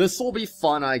 inmate. This will be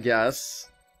fun, I guess.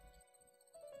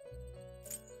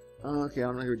 Okay,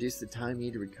 I'm gonna reduce the time you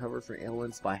need to recover from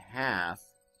ailments by half.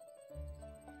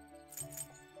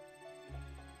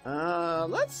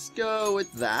 Let's go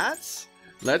with that.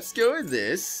 Let's go with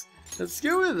this. Let's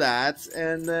go with that,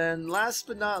 and then last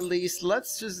but not least,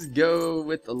 let's just go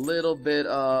with a little bit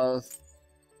of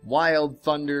Wild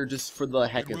Thunder just for the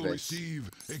heck of it. Will receive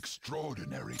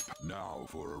extraordinary now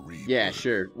for a read. Yeah,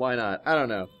 sure. Why not? I don't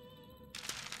know.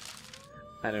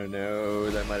 I don't know.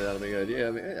 That might not be a good idea.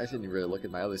 I mean, I shouldn't really look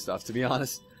at my other stuff, to be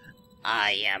honest.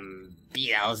 I am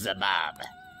Beelzebub.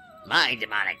 My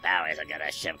demonic powers are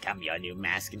gonna come your new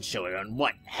mask and show everyone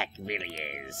what heck really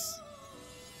is.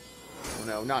 Oh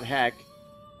no, not heck.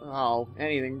 Oh,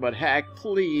 anything but heck,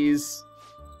 please.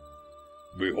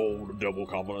 Behold, a double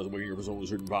confidence waiting for someone's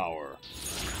hidden power.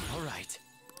 Alright.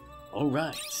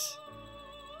 Alright.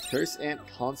 Curse Amp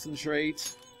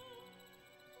Concentrate.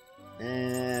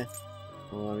 Well,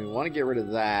 I mean, we want to get rid of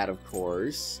that, of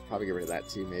course. Probably get rid of that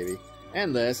too, maybe.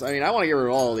 And this. I mean, I want to get rid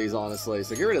of all of these, honestly.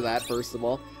 So get rid of that, first of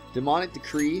all. Demonic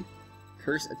Decree.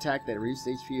 Curse attack that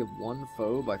reduces HP of one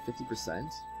foe by 50%.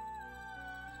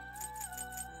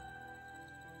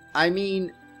 I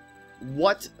mean,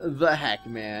 what the heck,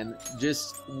 man?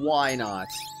 Just, why not?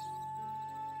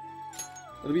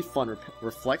 It'll be fun.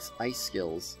 Reflects ice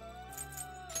skills.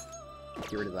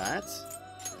 Get rid of that.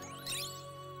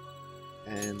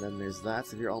 And then there's that.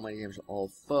 Severe almighty damage to all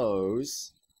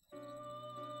foes.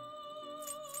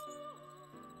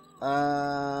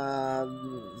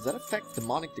 Does that affect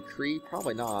Demonic Decree?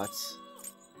 Probably not.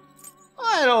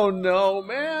 I don't know,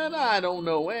 man. I don't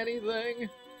know anything.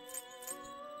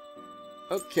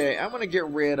 Okay, I'm gonna get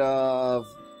rid of...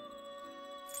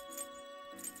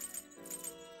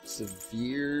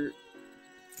 Severe...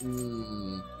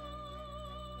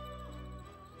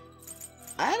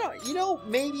 I don't... You know,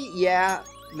 maybe, yeah.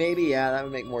 Maybe, yeah, that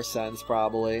would make more sense,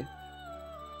 probably.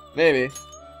 Maybe.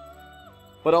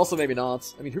 But also maybe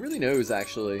not. I mean, who really knows,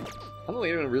 actually? I don't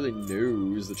think anyone really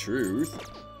knows the truth.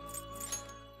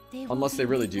 Unless they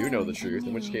really do know the truth,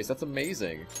 in which case, that's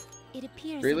amazing. It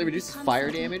appears Greatly reduces fire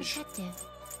damage?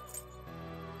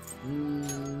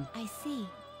 I see.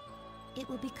 It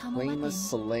will become a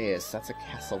Flameless weapon. Soleus, that's a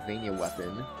Castlevania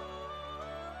weapon.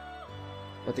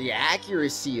 But the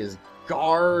accuracy is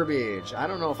garbage. I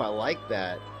don't know if I like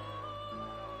that.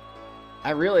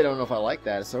 I really don't know if I like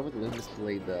that. It's over with the Luminous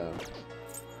Blade, though.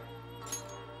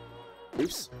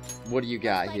 Oops. What do you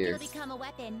got here? It'll become a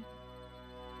weapon.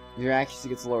 Your accuracy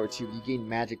gets lower too, but you gain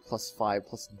magic +5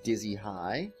 plus dizzy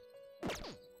high.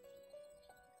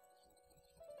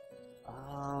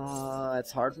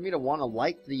 It's hard for me to want to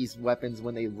like these weapons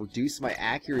when they reduce my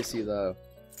accuracy, though.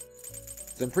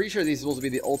 So I'm pretty sure these are supposed to be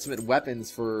the ultimate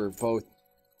weapons for both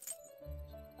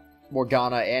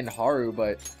Morgana and Haru,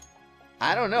 but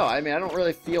I don't know. I mean, I don't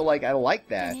really feel like I like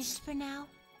that. Finished for now?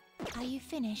 Are you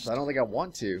finished? So I don't think I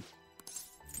want to.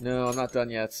 No, I'm not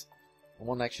done yet. I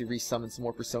want to actually resummon some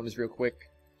more personas real quick.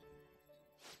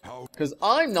 Because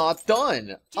I'm not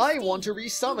done! I want to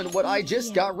resummon what I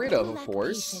just got rid of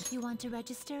course. You want to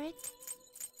register it?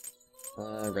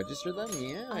 Register them?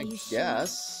 Yeah, I Sure?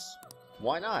 guess.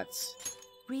 Why not?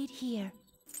 Read here.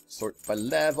 Sort by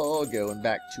level, going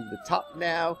back to the top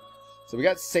now. So we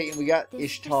got Satan, we got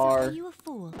Ishtar. Are you a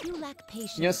fool? You lack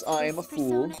patience. Yes, I am a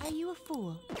fool. Persona, are you a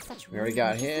fool? Such We already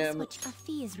got rudeness. him. Which a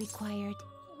fee is required.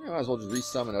 We might as well just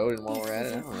resummon Odin while we're at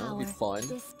it. I This is don't your know, it'll be power. fun.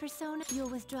 This persona, you'll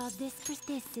withdraw this.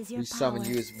 This is your Resummon power.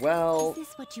 you as well. Is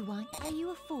this what you want? Are you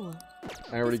a fool?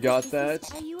 I already got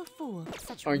that. Are you a fool?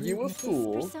 Such Are you a rudeness. This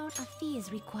fool? persona, a fee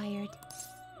is required.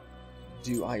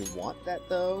 Do I want that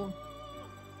though?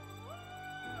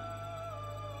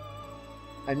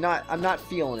 I'm not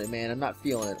feeling it, man. I'm not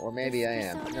feeling it. Or maybe I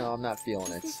am. persona, No, I'm not feeling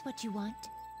Is it. this what you want?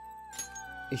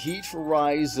 Heat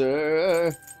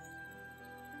Riser.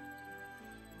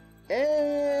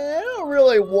 I don't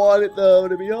really want it though,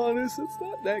 to be honest. It's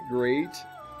not that great.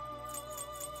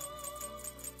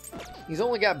 He's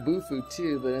only got Bufu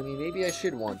too, but I mean, maybe I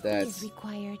should want that. Is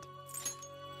required.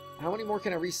 How many more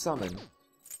can I resummon?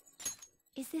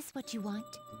 Is this what you want?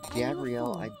 Are you a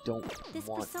Gabrielle, fool? I don't This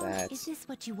want persona, that. Is this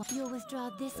what you want? You'll withdraw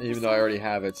this. Even though I already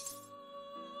have it.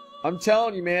 I'm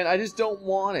telling you, man, I just don't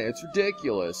want it. It's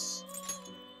ridiculous.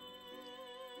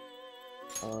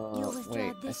 Wait,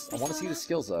 I want to see the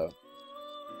skills, though.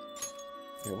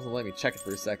 It wasn't letting me check it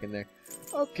for a second there.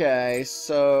 Okay,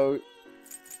 so...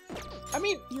 I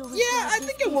mean, yeah, I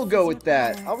think I will go with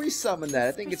that. I'll resummon that.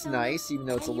 I think it's nice, even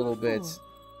though it's a little bit...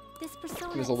 This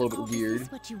persona It was a little bit is weird.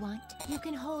 this what you want? You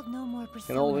can hold no more personas.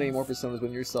 Can hold any more personas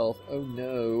than yourself. Oh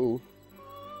no.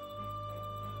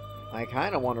 I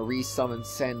kind of want to resummon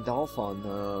Sandalphon,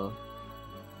 though.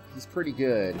 He's pretty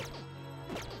good.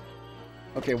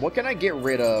 Okay, what can I get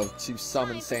rid of to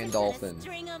summon Sandalphon?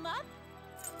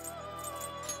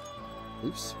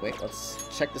 Oops, wait, let's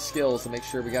check the skills to make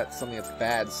sure we got something that's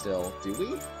bad still. Do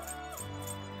we?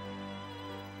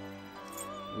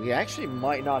 We actually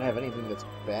might not have anything that's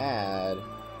bad.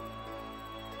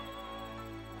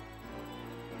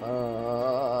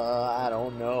 I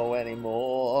don't know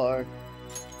anymore.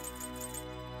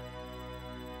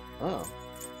 Oh.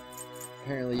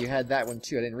 Apparently you had that one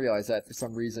too. I didn't realize that for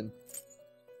some reason.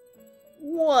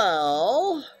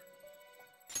 Well...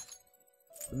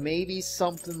 maybe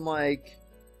something like...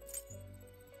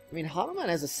 I mean, Hanuman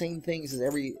has the same things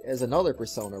as another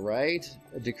persona, right?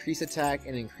 A decrease attack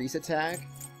and increase attack.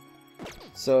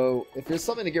 So, if there's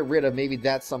something to get rid of, maybe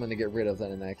that's something to get rid of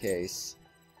then in that case.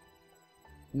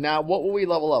 Now, what will we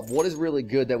level up? What is really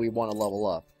good that we want to level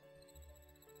up?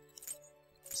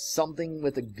 Something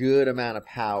with a good amount of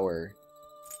power.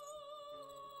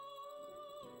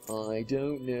 I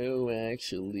don't know,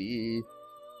 actually,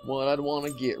 what I'd want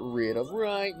to get rid of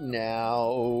right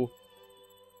now.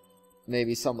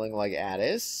 Maybe something like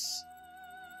Addis.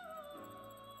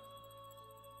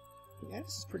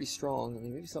 Addis is pretty strong. I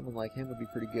mean, maybe someone like him would be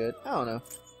pretty good. I don't know.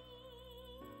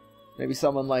 Maybe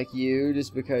someone like you,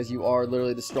 just because you are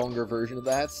literally the stronger version of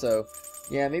that. So,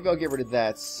 yeah, maybe I'll get rid of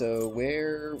that. So,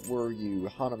 where were you?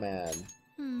 Hanuman.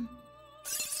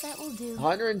 That will do.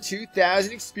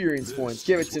 102,000 experience points.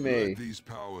 Give it to me. Let these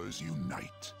powers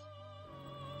unite.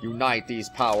 Unite these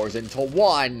powers into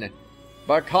one.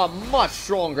 Become much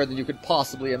stronger than you could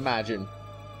possibly imagine.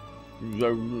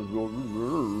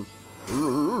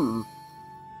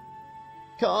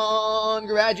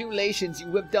 Congratulations,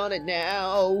 you have done it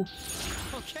now.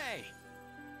 Okay.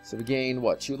 So we gain,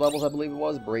 what, 2 levels, I believe it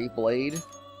was? Brave Blade.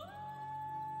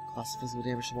 Class of physical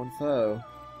damage to one foe.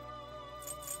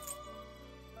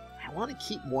 I want to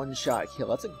keep one-shot kill.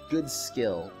 That's a good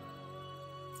skill.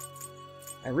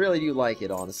 I really do like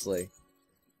it, honestly.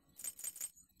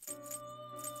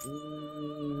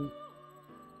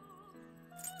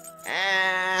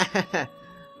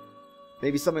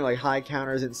 Maybe something like high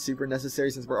counter isn't super necessary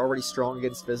since we're already strong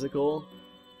against physical.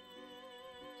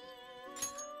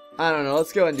 I don't know,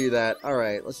 let's go and do that.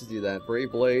 Alright, let's just do that.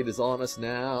 Brave Blade is on us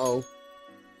now.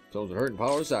 Souls are hurt and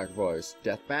power sacrifice.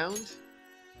 Deathbound?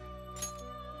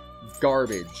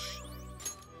 Garbage.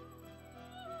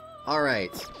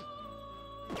 Alright.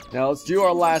 Now let's do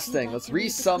our last thing. Let's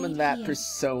resummon that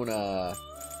persona.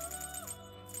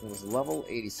 It was level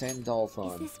 80,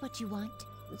 Sandalphon. Is this what you want?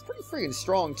 It's pretty friggin'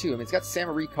 strong too. I mean, it's got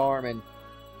Samurai Karm and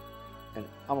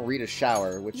Amarita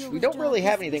Shower, which we don't really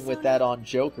have anything with that on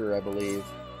Joker, I believe.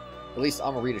 At least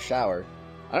Amarita Shower.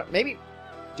 Maybe.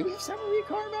 Do we have Samurai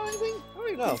Karm on anything? I don't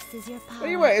even know. This is your power. But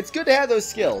anyway, it's good to have those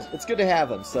skills. It's good to have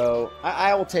them. So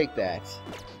I will take that.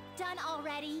 Done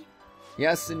already.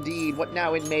 Yes, indeed. What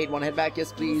now, inmate? Want to head back?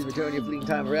 Yes, please. Return your fleeting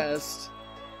time of rest.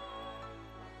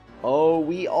 Oh,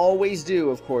 we always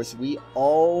do, of course. We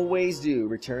always do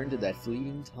return to that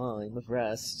fleeting time of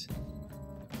rest.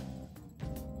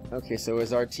 Okay, so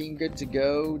is our team good to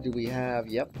go? Do we have,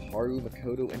 yep, Haru,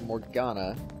 Makoto, and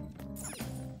Morgana.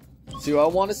 See what I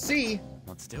want to see.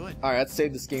 Let's do it. Alright, let's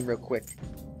save this game real quick.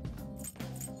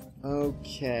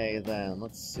 Okay, then.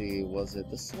 Let's see. Was it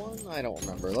this one? I don't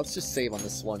remember. Let's just save on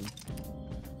this one.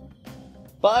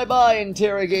 Bye-bye,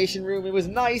 interrogation room. It was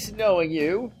nice knowing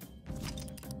you.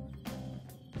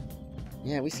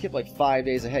 Yeah, we skipped like 5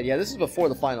 days ahead. Yeah, this is before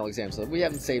the final exam, so we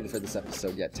haven't saved it for this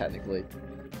episode yet, technically.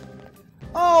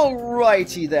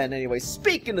 Alrighty then, anyway,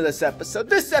 speaking of this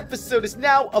episode is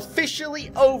now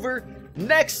officially over.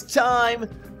 Next time,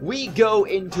 we go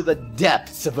into the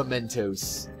depths of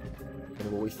Mementos.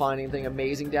 And will we find anything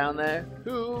amazing down there?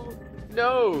 Who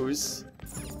knows?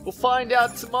 We'll find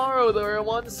out tomorrow, though,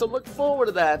 everyone, so look forward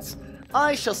to that.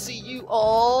 I shall see you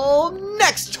all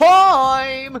next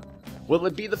time! Will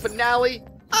it be the finale?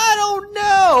 I don't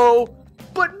know!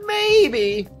 But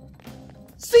maybe!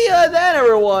 See ya then,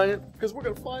 everyone! Because we're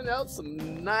gonna find out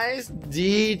some nice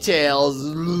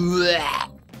details.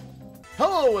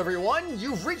 Hello, everyone!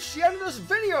 You've reached the end of this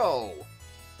video!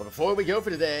 But before we go for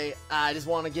today, I just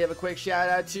want to give a quick shout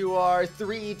out to our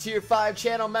 3 Tier 5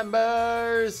 channel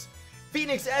members!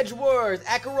 Phoenix Edgeworth,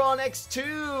 Acheron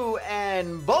X2,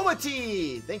 and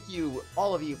Boba-T! Thank you,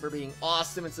 all of you, for being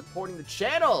awesome and supporting the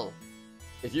channel!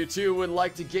 If you too would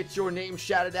like to get your name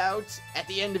shouted out at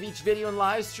the end of each video and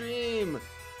live stream,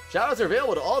 shoutouts are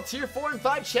available to all Tier 4 and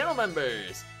 5 channel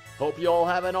members. Hope you all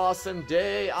have an awesome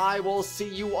day. I will see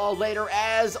you all later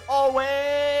as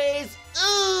always.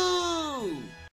 Ooh!